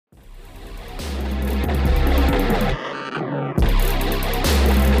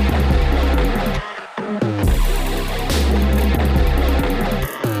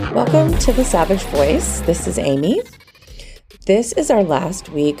Welcome to The Savage Voice. This is Amy. This is our last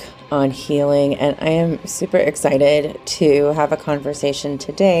week on healing, and I am super excited to have a conversation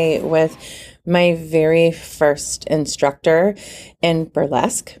today with my very first instructor in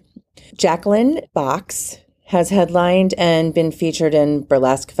burlesque. Jacqueline Box has headlined and been featured in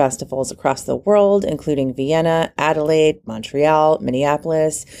burlesque festivals across the world, including Vienna, Adelaide, Montreal,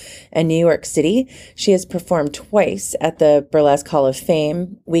 Minneapolis, and New York City. She has performed twice at the Burlesque Hall of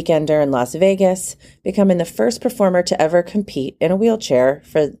Fame, Weekender in Las Vegas, becoming the first performer to ever compete in a wheelchair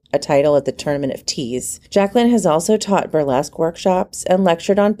for a title at the Tournament of Tease. Jacqueline has also taught burlesque workshops and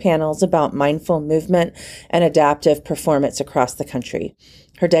lectured on panels about mindful movement and adaptive performance across the country.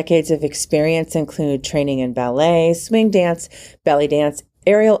 Her decades of experience include training in ballet, swing dance, belly dance,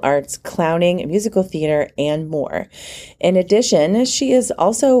 aerial arts, clowning, musical theater, and more. In addition, she is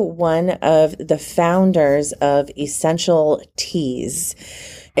also one of the founders of Essential Tease,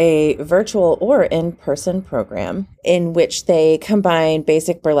 a virtual or in-person program in which they combine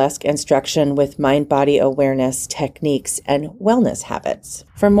basic burlesque instruction with mind-body awareness techniques and wellness habits.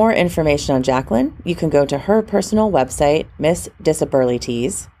 For more information on Jacqueline, you can go to her personal website, Miss Disability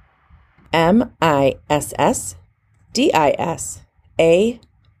Tease,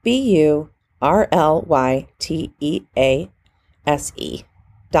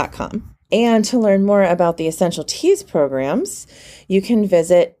 MISSDISABURLYTEASE.com. And to learn more about the Essential Tease programs, you can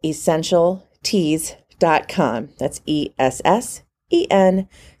visit essentialtease.com. That's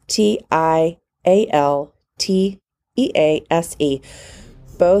ESSENTIALTEASE.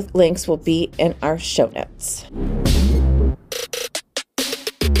 Both links will be in our show notes.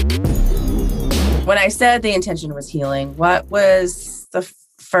 When I said the intention was healing, what was the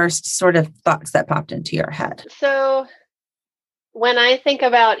first sort of thoughts that popped into your head? So when I think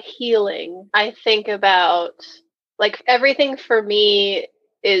about healing, I think about like everything for me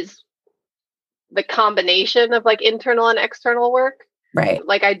is the combination of like internal and external work. Right.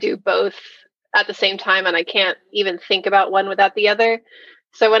 Like I do both at the same time and I can't even think about one without the other.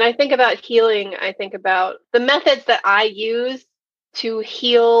 So when I think about healing, I think about the methods that I use to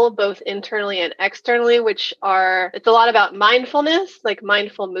heal both internally and externally, which are, it's a lot about mindfulness, like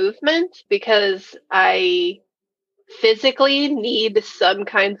mindful movement, because I physically need some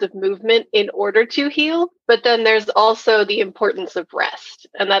kinds of movement in order to heal. But then there's also the importance of rest.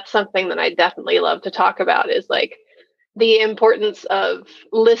 And that's something that I definitely love to talk about is like the importance of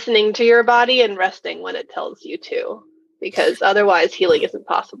listening to your body and resting when it tells you to, because otherwise healing isn't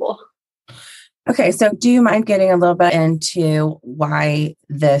possible. Okay, so do you mind getting a little bit into why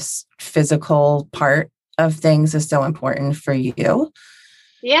this physical part of things is so important for you?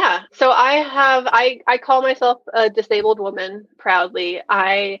 Yeah. So I call myself a disabled woman proudly.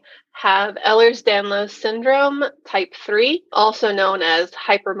 I have Ehlers-Danlos syndrome type 3, also known as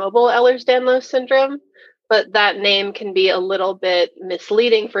hypermobile Ehlers-Danlos syndrome. But that name can be a little bit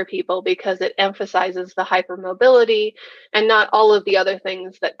misleading for people because it emphasizes the hypermobility and not all of the other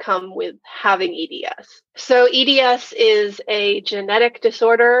things that come with having EDS. So EDS is a genetic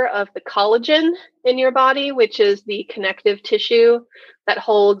disorder of the collagen in your body, which is the connective tissue that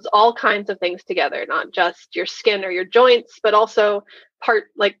holds all kinds of things together, not just your skin or your joints, but also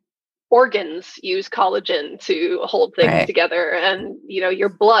organs use collagen to hold things together. And, your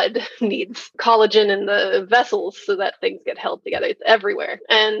blood needs collagen in the vessels so that things get held together. It's everywhere.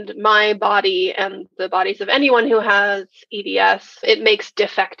 And my body and the bodies of anyone who has EDS, it makes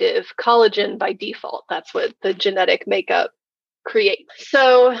defective collagen by default. That's what the genetic makeup creates.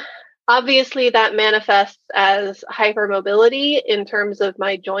 So obviously that manifests as hypermobility in terms of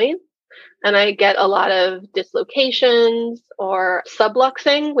my joints. And I get a lot of dislocations or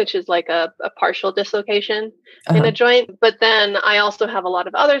subluxing, which is like a partial dislocation in a joint. But then I also have a lot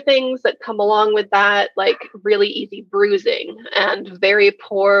of other things that come along with that, like really easy bruising and very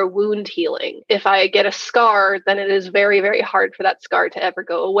poor wound healing. If I get a scar, then it is very, very hard for that scar to ever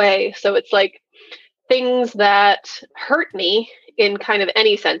go away. So it's like things that hurt me in kind of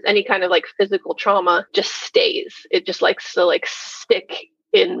any sense, any kind of like physical trauma just stays. It just likes to like stick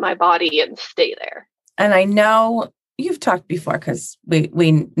in my body and stay there. And I know you've talked before because we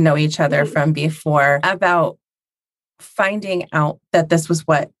know each other from before about finding out that this was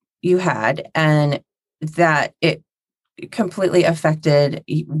what you had and that it completely affected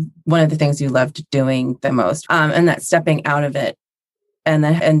one of the things you loved doing the most, and that stepping out of it and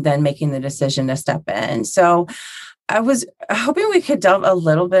then making the decision to step in. So I was hoping we could delve a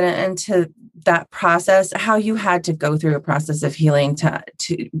little bit into that process, how you had to go through a process of healing to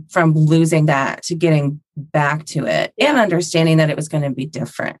from losing that to getting back to it and understanding that it was going to be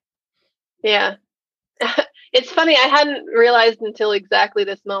different. Yeah. It's funny. I hadn't realized until exactly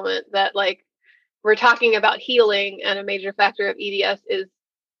this moment that like we're talking about healing, and a major factor of EDS is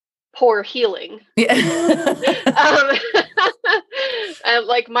poor healing. Yeah. um, and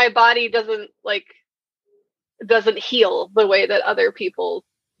like my body doesn't heal the way that other people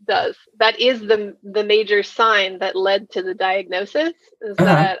does. That is the major sign that led to the diagnosis, is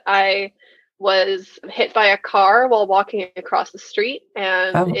that I was hit by a car while walking across the street,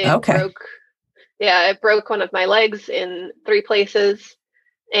 and Oh, okay. it broke one of my legs in 3 places.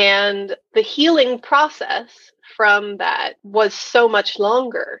 And the healing process from that was so much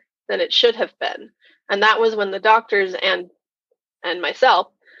longer than it should have been. And that was when the doctors and myself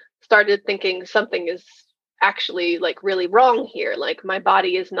started thinking something is actually like really wrong here. Like my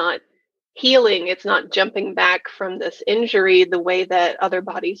body is not healing, it's not jumping back from this injury the way that other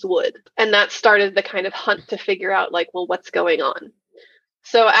bodies would. And that started the kind of hunt to figure out like, well, what's going on?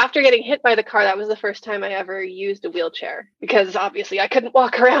 So after getting hit by the car, that was the first time I ever used a wheelchair, because obviously I couldn't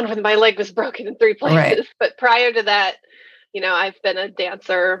walk around when my leg was broken in 3 places. Right. But prior to that, I've been a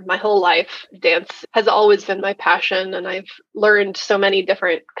dancer my whole life. Dance has always been my passion, and I've learned so many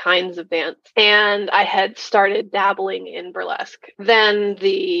different kinds of dance. And I had started dabbling in burlesque. Then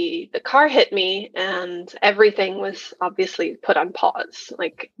the car hit me, and everything was obviously put on pause.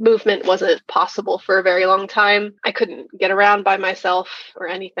 Like movement wasn't possible for a very long time. I couldn't get around by myself or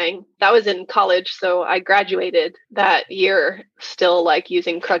anything. That was in college, so I graduated that year still like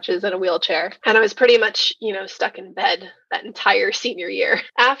using crutches and a wheelchair. And I was pretty much, stuck in bed that entire senior year.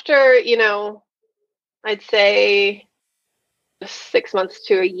 After, I'd say 6 months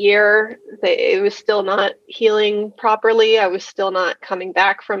to a year, it was still not healing properly. I was still not coming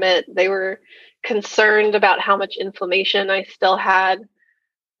back from it. They were concerned about how much inflammation I still had.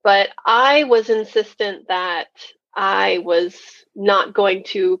 But I was insistent that I was not going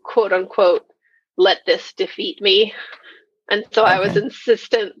to, quote unquote, let this defeat me. And so I was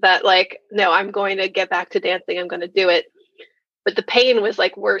insistent that like, no, I'm going to get back to dancing. I'm going to do it. But the pain was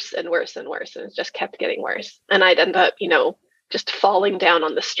like worse and worse and worse. And it just kept getting worse. And I'd end up, just falling down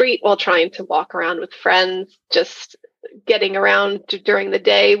on the street while trying to walk around with friends. Just getting around during the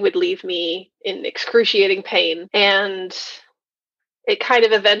day would leave me in excruciating pain. And it kind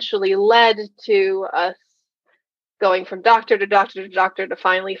of eventually led to us going from doctor to doctor to doctor to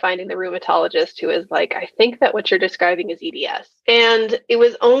finally finding the rheumatologist who is like, I think that what you're describing is EDS. And it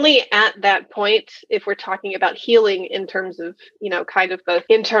was only at that point, if we're talking about healing in terms of, kind of both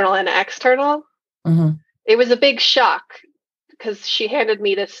internal and external, it was a big shock, because she handed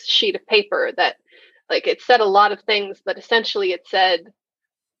me this sheet of paper that like, it said a lot of things, but essentially it said,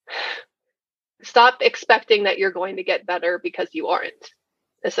 stop expecting that you're going to get better because you aren't,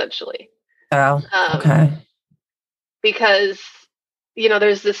 essentially. Oh, okay. Because,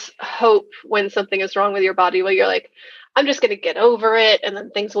 there's this hope when something is wrong with your body where you're like, I'm just going to get over it and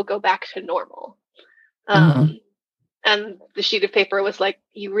then things will go back to normal. And the sheet of paper was like,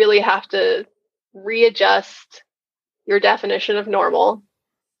 you really have to readjust your definition of normal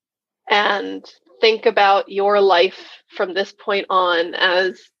and think about your life from this point on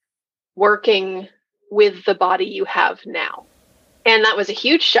as working with the body you have now. And that was a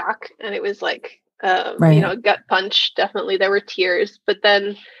huge shock. And it was like, a gut punch. Definitely there were tears. But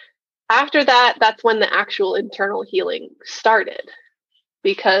then after that, that's when the actual internal healing started,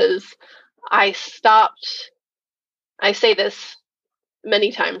 because I say this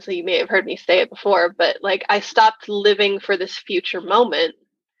many times, so you may have heard me say it before, but like I stopped living for this future moment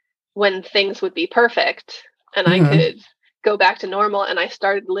when things would be perfect and I could go back to normal, and I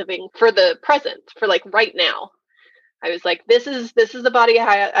started living for the present, for like right now. I was like, this is the body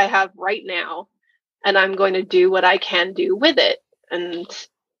I have right now, and I'm going to do what I can do with it. And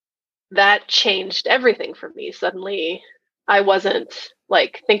that changed everything for me. Suddenly, I wasn't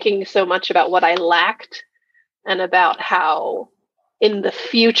like thinking so much about what I lacked and about how in the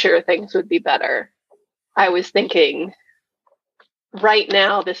future things would be better. I was thinking, right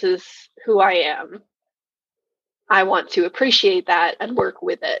now, this is who I am. I want to appreciate that and work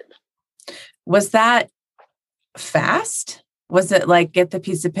with it. Was that fast? Was it like get the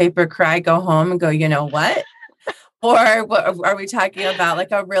piece of paper, cry, go home and go, you know what? Or what, are we talking about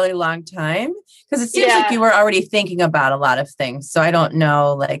like a really long time? Because it seems like you were already thinking about a lot of things. So I don't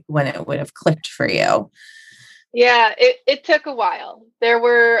know like when it would have clicked for you. Yeah, it took a while.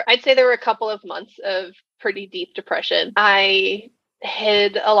 I'd say there were a couple of months of pretty deep depression. I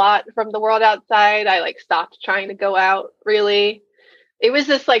hid a lot from the world outside. I like stopped trying to go out, really. It was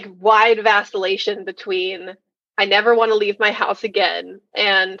this like wide vacillation between I never want to leave my house again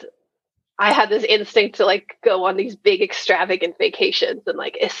and I had this instinct to like go on these big extravagant vacations and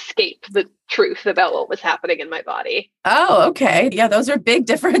like escape the truth about what was happening in my body. Oh, okay. Yeah, those are big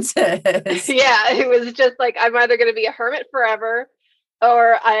differences. Yeah, it was just like I'm either going to be a hermit forever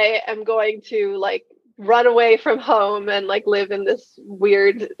or I am going to like run away from home and like live in this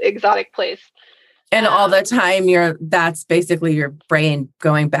weird exotic place. And all the time that's basically your brain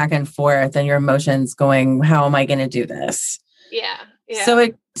going back and forth and your emotions going, how am I going to do this? Yeah. Yeah.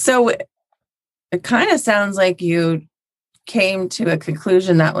 So it kind of sounds like you came to a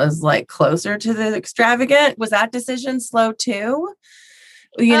conclusion that was like closer to the extravagant. Was that decision slow too?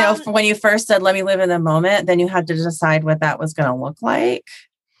 You know, when you first said, let me live in the moment, then you had to decide what that was going to look like.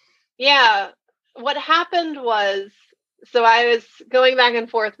 Yeah. What happened was, so I was going back and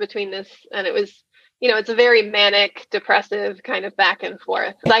forth between this, and it was, it's a very manic, depressive kind of back and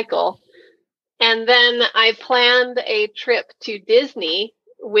forth cycle. And then I planned a trip to Disney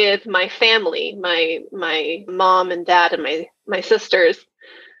with my family, my mom and dad and my sisters.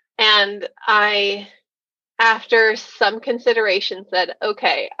 And I, after some consideration, said,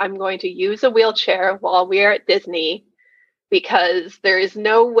 okay, I'm going to use a wheelchair while we are at Disney because there is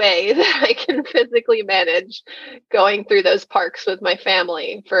no way that I can physically manage going through those parks with my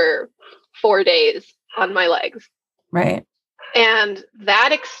family for 4 days on my legs. Right. And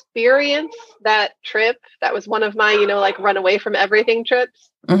that experience, that trip, that was one of my, like run away from everything trips.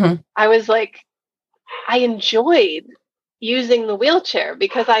 Mm-hmm. I was like, I enjoyed using the wheelchair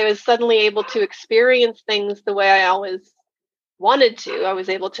because I was suddenly able to experience things the way I always wanted to. I was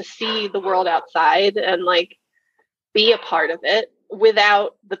able to see the world outside and like be a part of it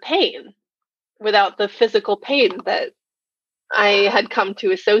without the pain, without the physical pain that I had come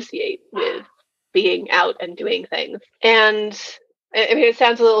to associate with being out and doing things. And I mean, it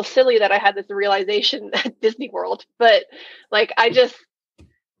sounds a little silly that I had this realization at Disney World, but like, I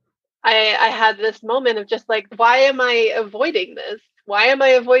had this moment of just like, why am I avoiding this? Why am I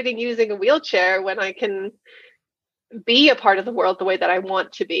avoiding using a wheelchair when I can be a part of the world the way that I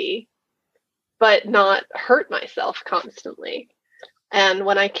want to be, but not hurt myself constantly? And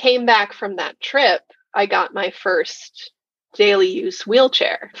when I came back from that trip, I got my first daily use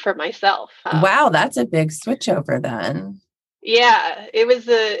wheelchair for myself. Wow, that's a big switch over then. Yeah, it was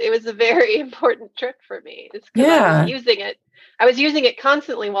a very important trip for me. It's because I was using it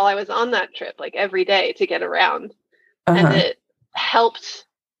constantly while I was on that trip, like every day to get around. And it helped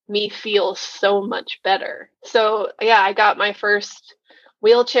me feel so much better. So yeah, I got my first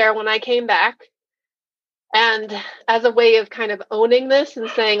wheelchair when I came back. And as a way of kind of owning this and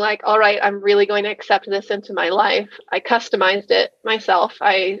saying like, all right, I'm really going to accept this into my life, I customized it myself.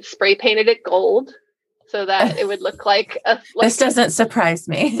 I spray painted it gold so that it would look like this doesn't surprise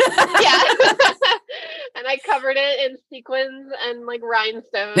me. Yeah. And I covered it in sequins and like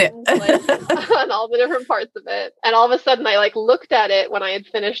rhinestones like, on all the different parts of it. And all of a sudden I like looked at it when I had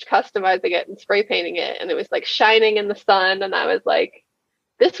finished customizing it and spray painting it, and it was like shining in the sun, and I was like,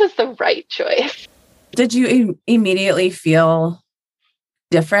 this was the right choice. Did you immediately feel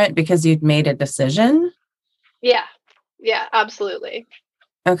different because you'd made a decision? Yeah. Yeah, absolutely.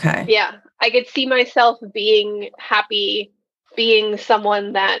 Okay. Yeah. I could see myself being happy, being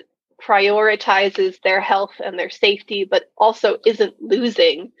someone that prioritizes their health and their safety, but also isn't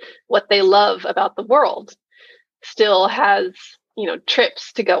losing what they love about the world. Still has,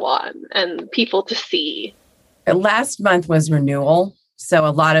 trips to go on and people to see. Last month was renewal. So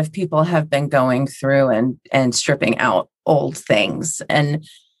a lot of people have been going through and stripping out old things. And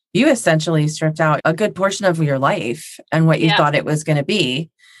you essentially stripped out a good portion of your life and what you thought it was going to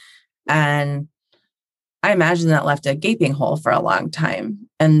be. And I imagine that left a gaping hole for a long time.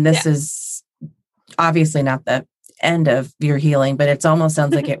 And this is obviously not the end of your healing, but it almost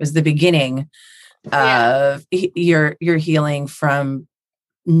sounds like it was the beginning of your healing from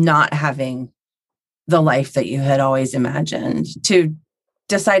not having the life that you had always imagined to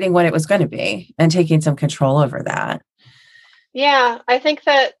deciding what it was going to be and taking some control over that. Yeah, I think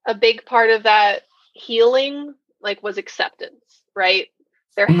that a big part of that healing like was acceptance, right?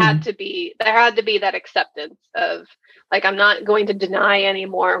 There had to be that acceptance of like, I'm not going to deny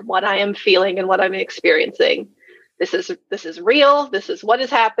anymore what I am feeling and what I'm experiencing. This is real. This is what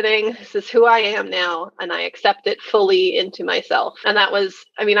is happening. This is who I am now. And I accept it fully into myself. And that was,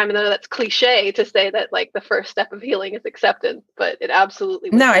 I mean, I know that's cliche to say that like the first step of healing is acceptance, but it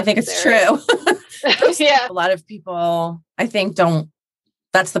absolutely was necessary. I think it's true. Yeah. A lot of people, I think,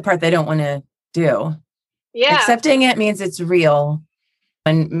 that's the part they don't want to do. Yeah. Accepting it means it's real,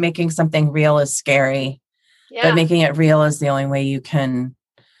 and making something real is scary, but making it real is the only way you can,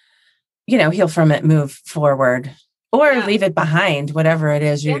 heal from it, move forward. or leave it behind, whatever it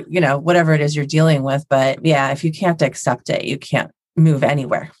is whatever it is you're dealing with. But yeah, if you can't accept it, you can't move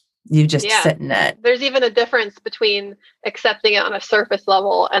anywhere. You just sit in it. There's even a difference between accepting it on a surface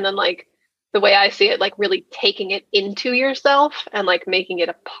level and then like the way I see it, like really taking it into yourself and like making it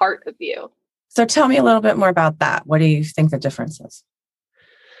a part of you. So tell me a little bit more about that. What do you think the difference is?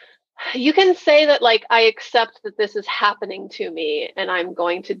 You can say that like, I accept that this is happening to me and I'm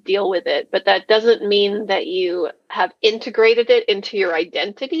going to deal with it, but that doesn't mean that you have integrated it into your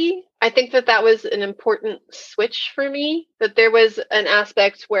identity. I think that that was an important switch for me, that there was an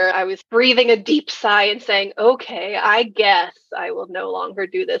aspect where I was breathing a deep sigh and saying, okay, I guess I will no longer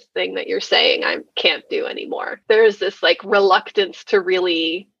do this thing that you're saying I can't do anymore. There's this like reluctance to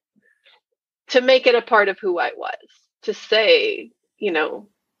really, to make it a part of who I was, to say,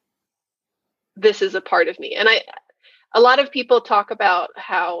 this is a part of me. And a lot of people talk about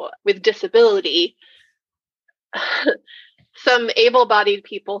how with disability, some able-bodied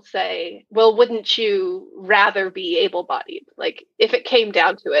people say, well, wouldn't you rather be able-bodied? Like if it came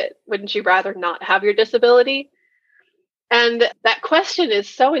down to it, wouldn't you rather not have your disability? And that question is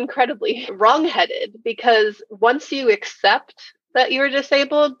so incredibly wrong-headed, because once you accept that you're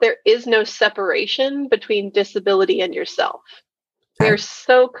disabled, there is no separation between disability and yourself. We're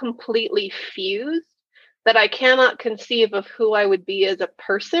so completely fused that I cannot conceive of who I would be as a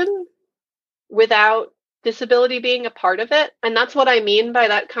person without disability being a part of it. And that's what I mean by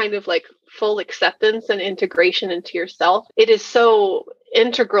that kind of like full acceptance and integration into yourself. It is so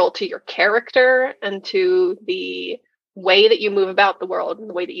integral to your character and to the way that you move about the world and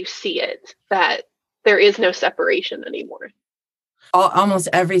the way that you see it, that there is no separation anymore. Almost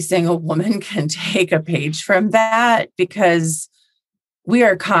every single woman can take a page from that, because we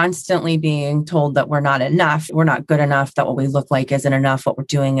are constantly being told that we're not enough, we're not good enough, that what we look like isn't enough, what we're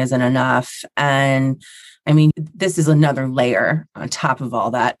doing isn't enough. And I mean, this is another layer on top of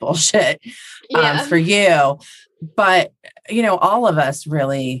all that bullshit for you. But, all of us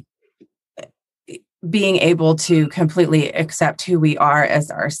really being able to completely accept who we are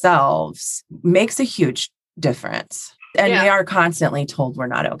as ourselves makes a huge difference. And we are constantly told we're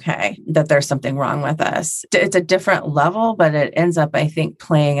not okay, that there's something wrong with us. It's a different level, but it ends up, I think,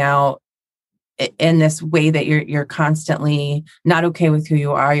 playing out in this way that you're constantly not okay with who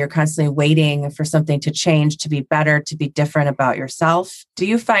you are. You're constantly waiting for something to change, to be better, to be different about yourself. Do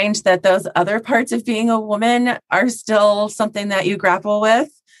you find that those other parts of being a woman are still something that you grapple with?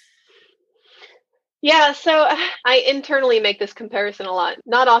 Yeah, so I internally make this comparison a lot,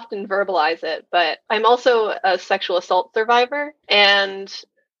 not often verbalize it, but I'm also a sexual assault survivor. And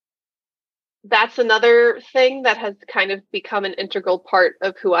that's another thing that has kind of become an integral part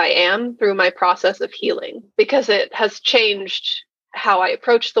of who I am through my process of healing, because it has changed how I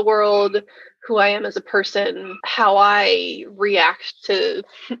approach the world, who I am as a person, how I react to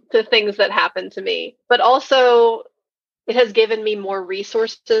things that happen to me, but also it has given me more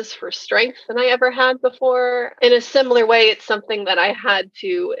resources for strength than I ever had before. In a similar way, it's something that I had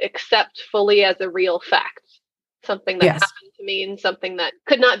to accept fully as a real fact, something that happened to me and something that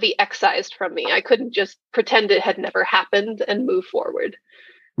could not be excised from me. I couldn't just pretend it had never happened and move forward.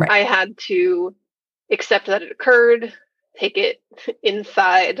 Right. I had to accept that it occurred, take it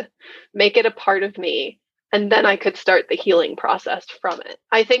inside, make it a part of me, and then I could start the healing process from it.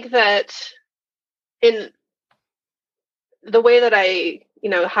 I think that in the way that I,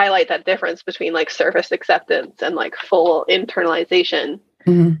 highlight that difference between like surface acceptance and like full internalization,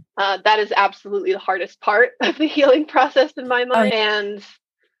 that is absolutely the hardest part of the healing process in my mind. And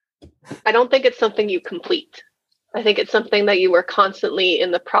I don't think it's something you complete. I think it's something that you are constantly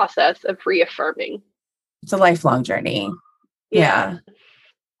in the process of reaffirming. It's a lifelong journey. Yeah.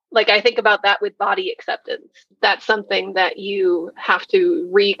 Like I think about that with body acceptance. That's something that you have to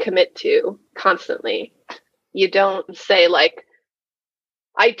recommit to constantly. You don't say like,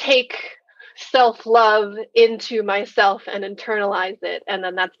 I take self-love into myself and internalize it, and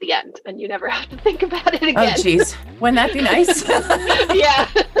then that's the end, and you never have to think about it again. Oh, geez. Wouldn't that be nice? Yeah.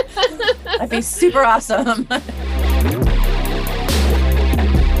 That'd be super awesome.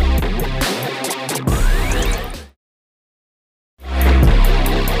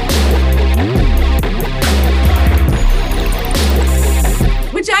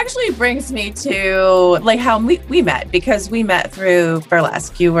 Which actually brings me to like how we met, because we met through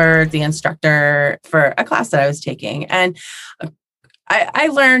burlesque. You were the instructor for a class that I was taking. And I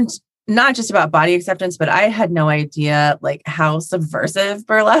learned not just about body acceptance, but I had no idea like how subversive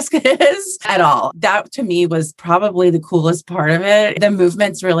burlesque is at all. That to me was probably the coolest part of it. The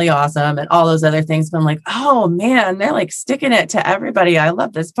movement's really awesome and all those other things. But I'm like, oh man, they're like sticking it to everybody. I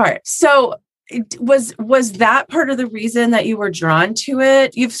love this part. So was that part of the reason that you were drawn to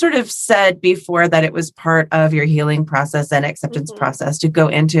it? You've sort of said before that it was part of your healing process and acceptance process to go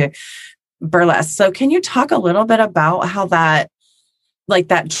into burlesque. So can you talk a little bit about how that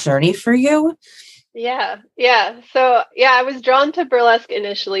journey for you? Yeah. So I was drawn to burlesque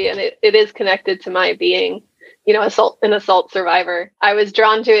initially, and it is connected to my being, an assault survivor. I was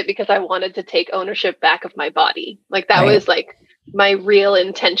drawn to it because I wanted to take ownership back of my body. Like that was like my real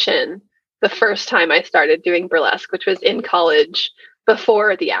intention the first time I started doing burlesque, which was in college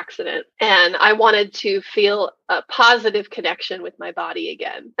before the accident. And I wanted to feel a positive connection with my body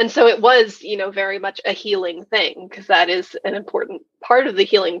again. And so it was, very much a healing thing, because that is an important part of the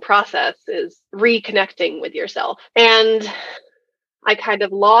healing process, is reconnecting with yourself. And I kind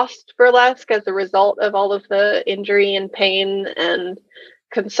of lost burlesque as a result of all of the injury and pain and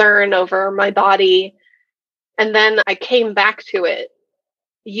concern over my body. And then I came back to it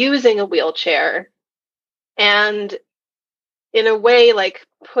using a wheelchair, and in a way, like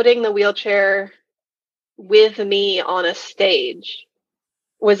putting the wheelchair with me on a stage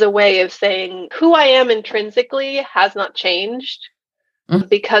was a way of saying who I am intrinsically has not changed.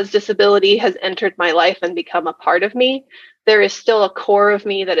 Because disability has entered my life and become a part of me, there is still a core of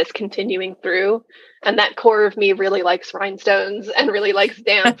me that is continuing through. And that core of me really likes rhinestones and really likes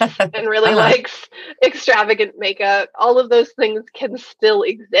dance and really likes extravagant makeup. All of those things can still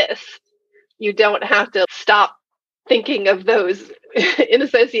exist. You don't have to stop thinking of those in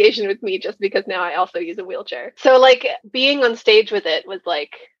association with me just because now I also use a wheelchair. So like being on stage with it was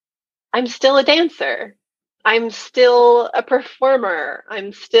like, I'm still a dancer. I'm still a performer.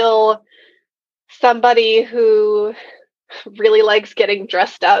 I'm still somebody who really likes getting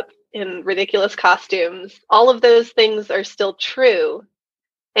dressed up in ridiculous costumes. All of those things are still true.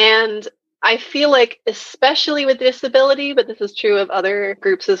 And I feel like, especially with disability, but this is true of other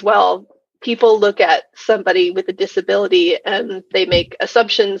groups as well, people look at somebody with a disability and they make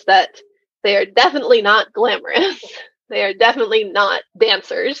assumptions that they are definitely not glamorous. They are definitely not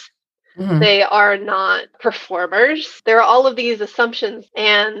dancers. They are not performers. There are all of these assumptions.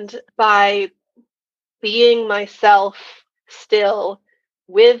 And by being myself still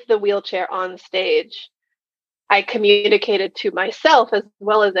with the wheelchair on stage, I communicated to myself as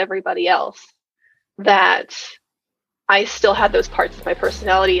well as everybody else that I still had those parts of my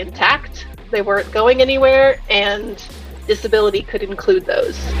personality intact. They weren't going anywhere, and disability could include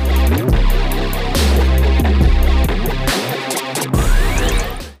those.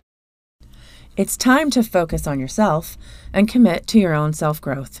 It's time to focus on yourself and commit to your own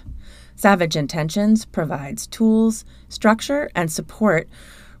self-growth. Savage Intentions provides tools, structure, and support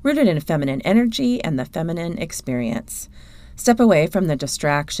rooted in feminine energy and the feminine experience. Step away from the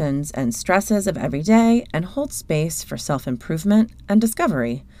distractions and stresses of every day and hold space for self-improvement and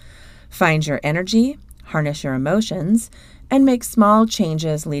discovery. Find your energy, harness your emotions, and make small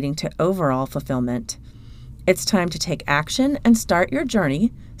changes leading to overall fulfillment. It's time to take action and start your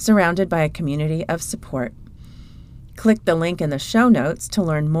journey surrounded by a community of support. Click the link in the show notes to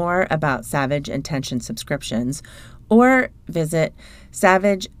learn more about Savage Intention subscriptions, or visit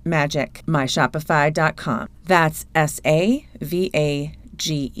SavageMagicMyShopify.com. That's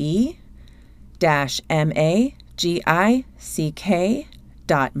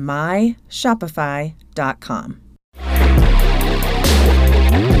SAVAGE-MAGIC.MyShopify.com.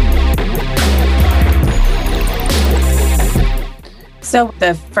 So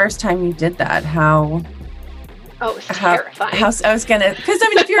the first time you did that, how? Oh, it was terrifying. I was gonna, because I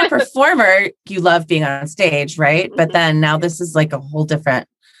mean, if you're a performer, you love being on stage, right? But then now this is like a whole different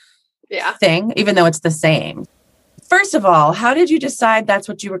thing, even though it's the same. First of all, how did you decide that's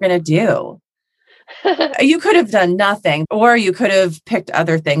what you were going to do? You could have done nothing, or you could have picked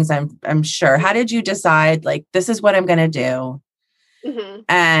other things. I'm sure. How did you decide, like, this is what I'm going to do?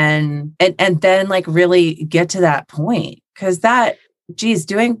 And then like really get to that point? Because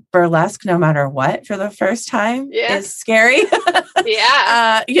doing burlesque, no matter what, for the first time is scary.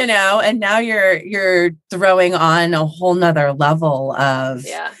 And now you're throwing on a whole nother level of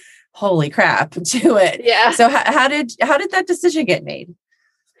holy crap to it. Yeah. So how did that decision get made?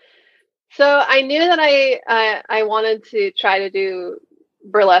 So I knew that I wanted to try to do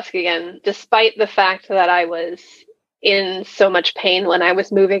burlesque again, despite the fact that I was in so much pain when I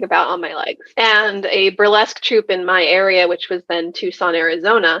was moving about on my legs. And a burlesque troupe in my area, which was then Tucson,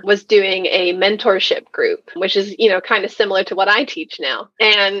 Arizona, was doing a mentorship group, which is, kind of similar to what I teach now.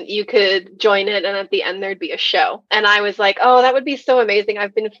 And you could join it, and at the end there'd be a show. And I was like, oh, that would be so amazing.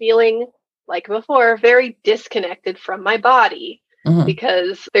 I've been feeling, like before, very disconnected from my body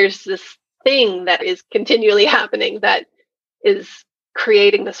because there's this thing that is continually happening that is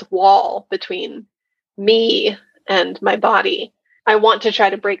creating this wall between me and my body. I want to try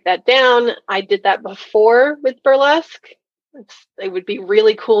to break that down. I did that before with burlesque. It would be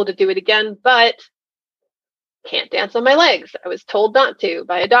really cool to do it again, but can't dance on my legs. I was told not to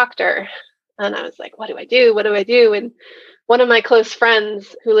by a doctor. And I was like, what do I do? What do I do? And one of my close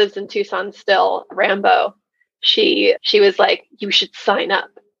friends who lives in Tucson still, Rambo, she was like, you should sign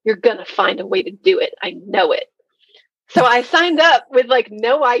up. You're going to find a way to do it. I know it. So I signed up with like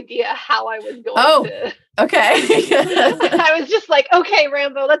no idea how I was going to. Okay. I was just like, okay,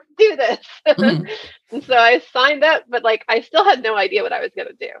 Rambo, let's do this. Mm-hmm. And so I signed up, but like I still had no idea what I was going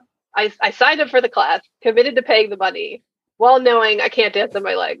to do. I signed up for the class, committed to paying the money, while knowing I can't dance on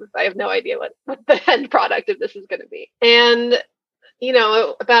my legs. I have no idea what the end product of this is going to be. And, you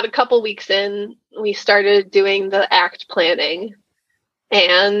know, about a couple weeks in, we started doing the act planning.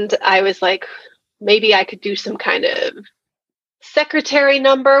 And I was like, maybe I could do some kind of secretary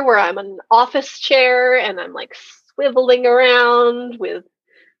number where I'm an office chair and I'm like swiveling around with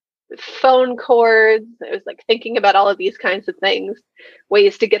phone cords. I was like thinking about all of these kinds of things,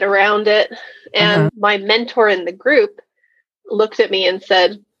 ways to get around it. And my mentor in the group looked at me and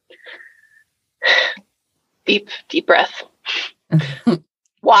said, deep breath.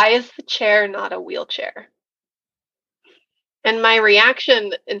 Why is the chair not a wheelchair? And my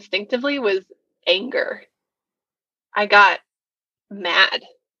reaction instinctively was anger. I got mad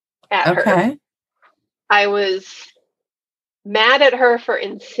at her. I was mad at her for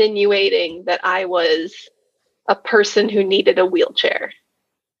insinuating that I was a person who needed a wheelchair.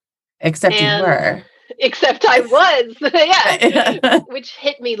 Except you were. Except I was, yeah. Which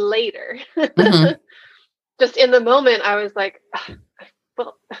hit me later. Mm-hmm. Just in the moment, I was like,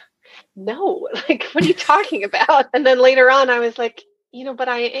 well, no, like, what are you talking about? And then later on, I was like, you know, but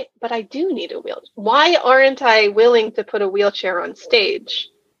I do need a wheelchair. Why aren't I willing to put a wheelchair on stage?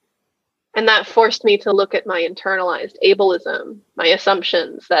 And that forced me to look at my internalized ableism, my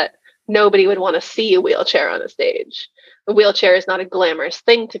assumptions that nobody would want to see a wheelchair on a stage. A wheelchair is not a glamorous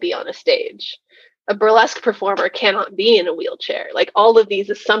thing to be on a stage. A burlesque performer cannot be in a wheelchair. Like all of these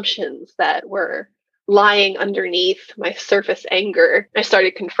assumptions that were lying underneath my surface anger, I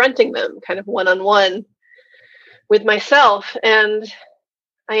started confronting them kind of one-on-one with myself. And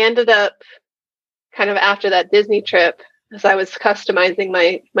I ended up kind of after that Disney trip, as I was customizing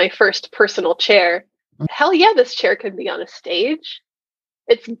my first personal chair, hell yeah, this chair could be on a stage.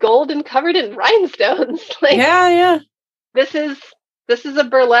 It's gold and covered in rhinestones. Like, yeah. This is a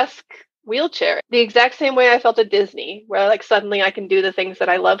burlesque wheelchair. The exact same way I felt at Disney, where like suddenly I can do the things that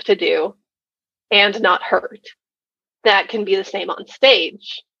I love to do and not hurt. That can be the same on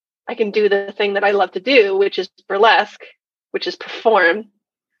stage. I can do the thing that I love to do, which is burlesque, which is perform,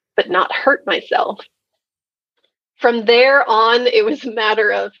 but not hurt myself. From there on, it was a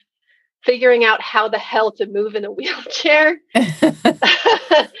matter of figuring out how the hell to move in a wheelchair.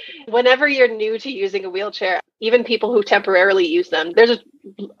 Whenever you're new to using a wheelchair, even people who temporarily use them, there's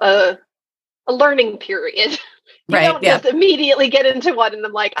a learning period. You don't just immediately get into one and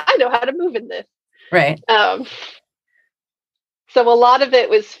I'm like, I know how to move in this. Right. So a lot of it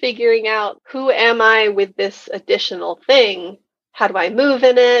was figuring out, who am I with this additional thing? How do I move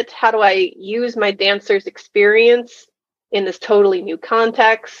in it? How do I use my dancer's experience in this totally new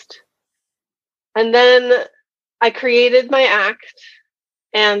context? And then I created my act,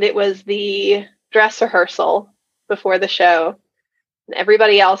 and it was the dress rehearsal before the show. And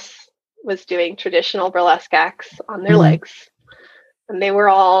everybody else was doing traditional burlesque acts on their legs. And they were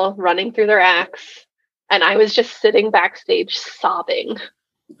all running through their acts. And I was just sitting backstage sobbing.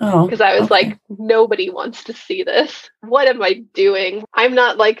 Because I was like, nobody wants to see this. What am I doing? I'm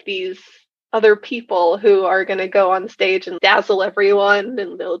not like these other people who are going to go on stage and dazzle everyone,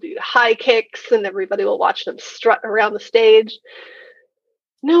 and they'll do high kicks and everybody will watch them strut around the stage.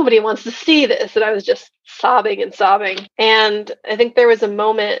 Nobody wants to see this. And I was just sobbing and sobbing. And I think there was a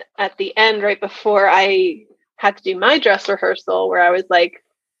moment at the end, right before I had to do my dress rehearsal, where I was like,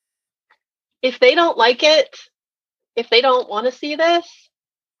 if they don't like it, if they don't want to see this,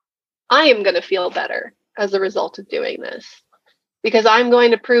 I am going to feel better as a result of doing this, because I'm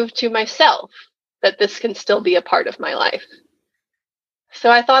going to prove to myself that this can still be a part of my life. So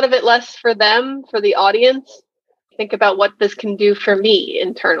I thought of it less for them, for the audience. Think about what this can do for me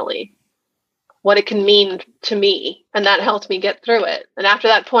internally, what it can mean to me. And that helped me get through it. And after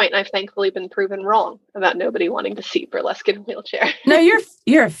that point, I've thankfully been proven wrong about nobody wanting to see burlesque in a wheelchair. No,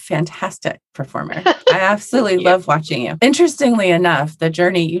 you're a fantastic performer. I absolutely love watching you. Interestingly enough, the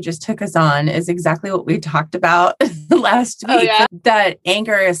journey you just took us on is exactly what we talked about last week. That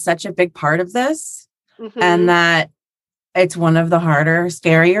anger is such a big part of this, and that It's one of the harder,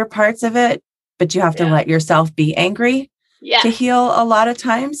 scarier parts of it, but you have to let yourself be angry to heal a lot of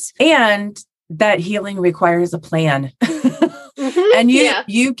times. And that healing requires a plan. And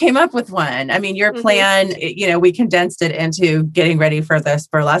you came up with one. I mean, your plan, we condensed it into getting ready for this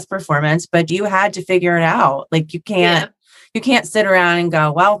burlesque performance, but you had to figure it out. Like you can't sit around and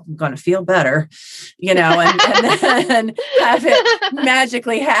go, well, I'm going to feel better, and then have it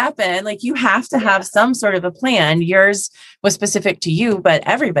magically happen. Like you have to have some sort of a plan. Yours was specific to you, but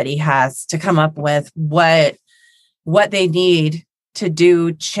everybody has to come up with what they need to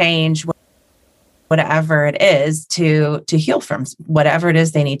do, change, whatever it is to heal from, whatever it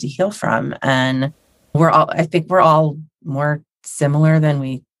is they need to heal from. And I think we're all more similar than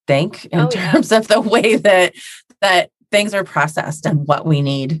we think in terms of the way that things are processed and what we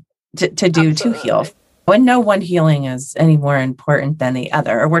need to do to heal. And no one healing is any more important than the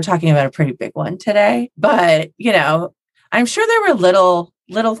other. We're talking about a pretty big one today, but I'm sure there were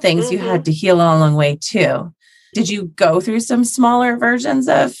little things you had to heal along the way too. Did you go through some smaller versions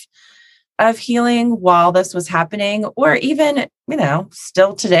of healing while this was happening, or even,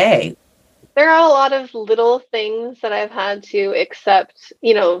 still today? There are a lot of little things that I've had to accept,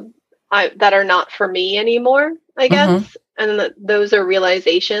 that are not for me anymore, I guess. And those are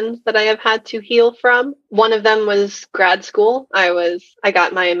realizations that I have had to heal from. One of them was grad school. I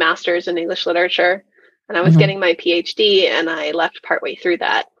got my master's in English literature, and I was getting my PhD, and I left partway through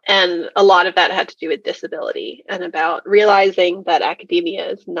that. And a lot of that had to do with disability and about realizing that academia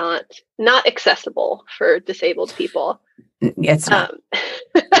is not accessible for disabled people. It's not.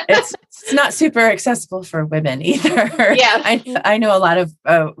 It's not super accessible for women either. Yes. I know a lot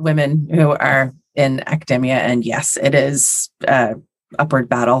of women who are in academia, and yes, it is upward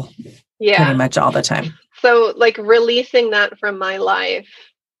battle pretty much all the time. So like releasing that from my life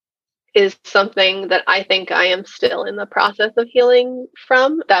is something that I think I am still in the process of healing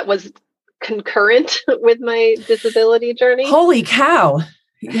from. That was concurrent with my disability journey. Holy cow.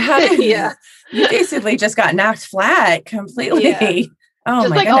 You basically just got knocked flat completely. Yeah. Oh,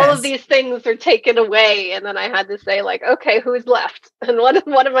 just my like goodness. all of these things are taken away, and then I had to say like, okay, who's left and what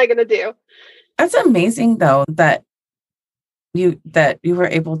am I going to do? That's amazing though that you were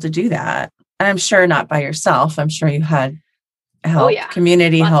able to do that. And I'm sure not by yourself. I'm sure you had help.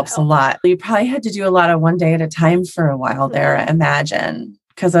 Community helps a lot. You probably had to do a lot of one day at a time for a while there, I imagine,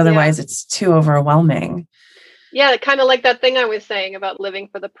 because otherwise it's too overwhelming. Yeah, kind of like that thing I was saying about living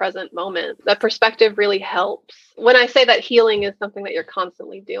for the present moment. That perspective really helps. When I say that healing is something that you're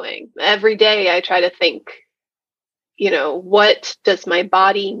constantly doing, every day I try to think, what does my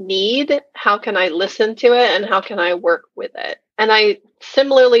body need? How can I listen to it? And how can I work with it? And I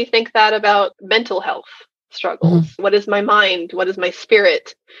similarly think that about mental health struggles. What is my mind? What is my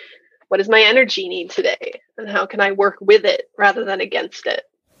spirit? What does my energy need today? And how can I work with it rather than against it?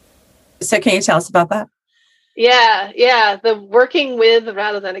 So can you tell us about that? Yeah. The working with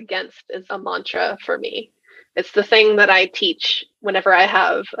rather than against is a mantra for me. It's the thing that I teach whenever I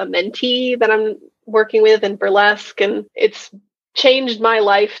have a mentee that I'm working with in burlesque. And it's changed my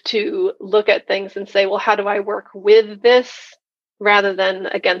life to look at things and say, well, how do I work with this rather than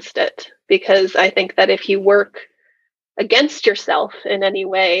against it? Because I think that if you work against yourself in any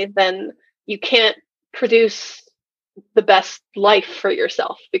way, then you can't produce the best life for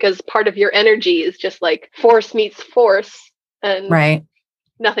yourself, because part of your energy is just like force meets force and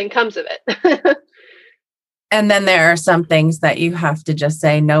nothing comes of it. And then there are some things that you have to just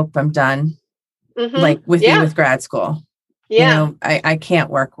say, nope, I'm done. Like with you with grad school. I can't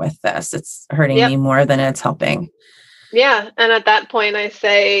work with this. It's hurting me more than it's helping. Yeah. And at that point I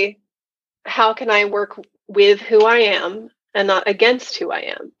say, how can I work with who I am and not against who I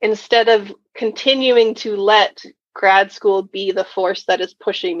am? Instead of continuing to let grad school be the force that is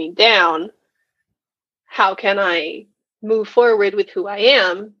pushing me down, how can I move forward with who I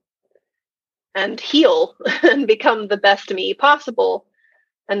am and heal and become the best me possible?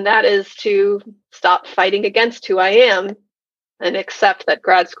 And that is to stop fighting against who I am and accept that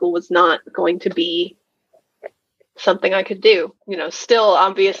grad school was not going to be something I could do. Still,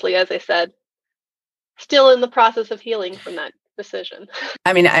 obviously, as I said, still in the process of healing from that decision.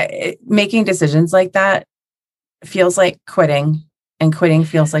 I mean, making decisions like that feels like quitting, and quitting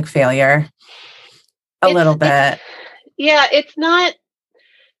feels like failure a little bit. It's not.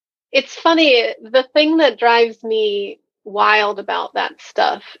 It's funny. The thing that drives me wild about that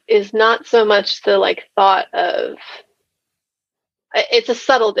stuff is not so much the thought of, it's a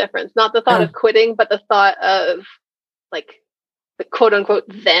subtle difference, not the thought of quitting, but the thought of the quote unquote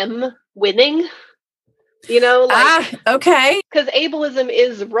them winning. Okay. Because ableism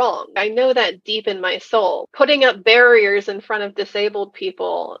is wrong. I know that deep in my soul. Putting up barriers in front of disabled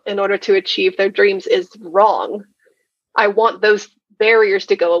people in order to achieve their dreams is wrong. I want those barriers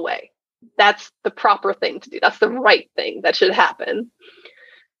to go away. That's the proper thing to do. That's the right thing that should happen.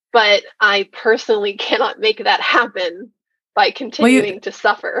 But I personally cannot make that happen by continuing to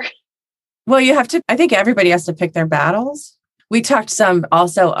suffer. Well, you have to, I think everybody has to pick their battles. We talked some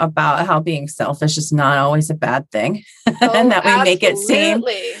also about how being selfish is not always a bad thing. And that we make it seem,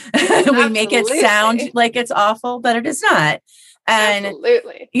 we make it sound like it's awful, but it is not. And,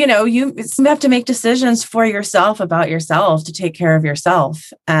 absolutely. You have to make decisions for yourself about yourself to take care of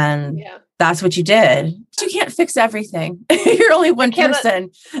yourself. And that's what you did. You can't fix everything. You're only one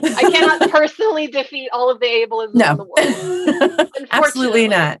person. I cannot personally defeat all of the ableism in the world. Absolutely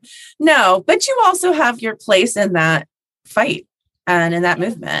not. No, but you also have your place in that fight and in that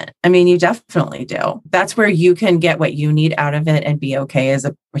movement. I mean, you definitely do. That's where you can get what you need out of it and be okay as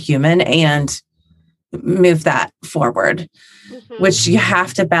a human and move that forward, which you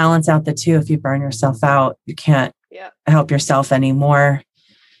have to balance out the two. If you burn yourself out, you can't help yourself anymore.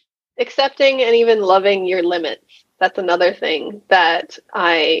 Accepting and even loving your limits. That's another thing that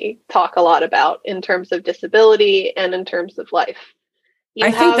I talk a lot about in terms of disability and in terms of life.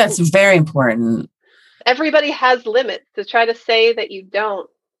 I think that's very important. Everybody has limits. To try to say that you don't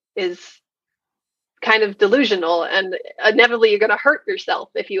is kind of delusional, and inevitably you're going to hurt yourself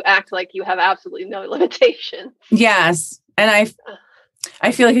if you act like you have absolutely no limitations. Yes. And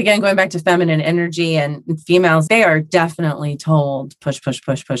I feel like, again, going back to feminine energy and females, they are definitely told push, push,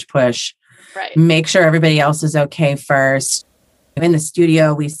 push, push, push. Right. Make sure everybody else is okay first. In the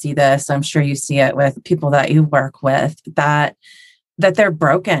studio, we see this. I'm sure you see it with people that you work with, that they're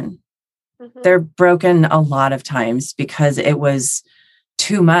broken. They're broken a lot of times because it was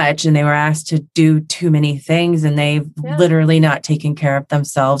too much and they were asked to do too many things, and they've literally not taken care of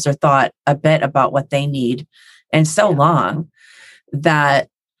themselves or thought a bit about what they need in so long that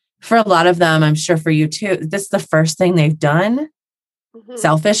for a lot of them, I'm sure for you too, this is the first thing they've done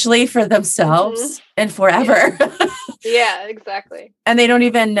selfishly for themselves and forever. Yeah, exactly. And they don't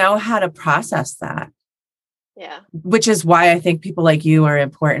even know how to process that. Yeah. Which is why I think people like you are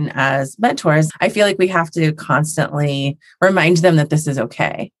important as mentors. I feel like we have to constantly remind them that this is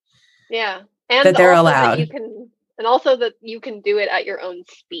okay. Yeah. And that they're allowed. That you can do it at your own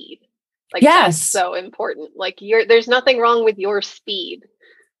speed. Like, that's so important. Like, there's nothing wrong with your speed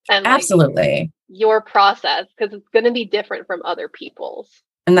and absolutely your process, because it's going to be different from other people's.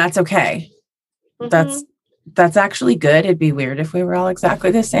 And that's okay. That's actually good. It'd be weird if we were all exactly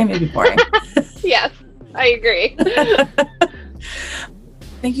the same. It'd be boring. Yes. I agree.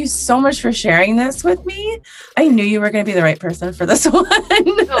 Thank you so much for sharing this with me. I knew you were going to be the right person for this one.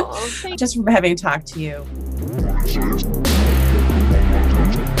 Oh, just from having talked to you.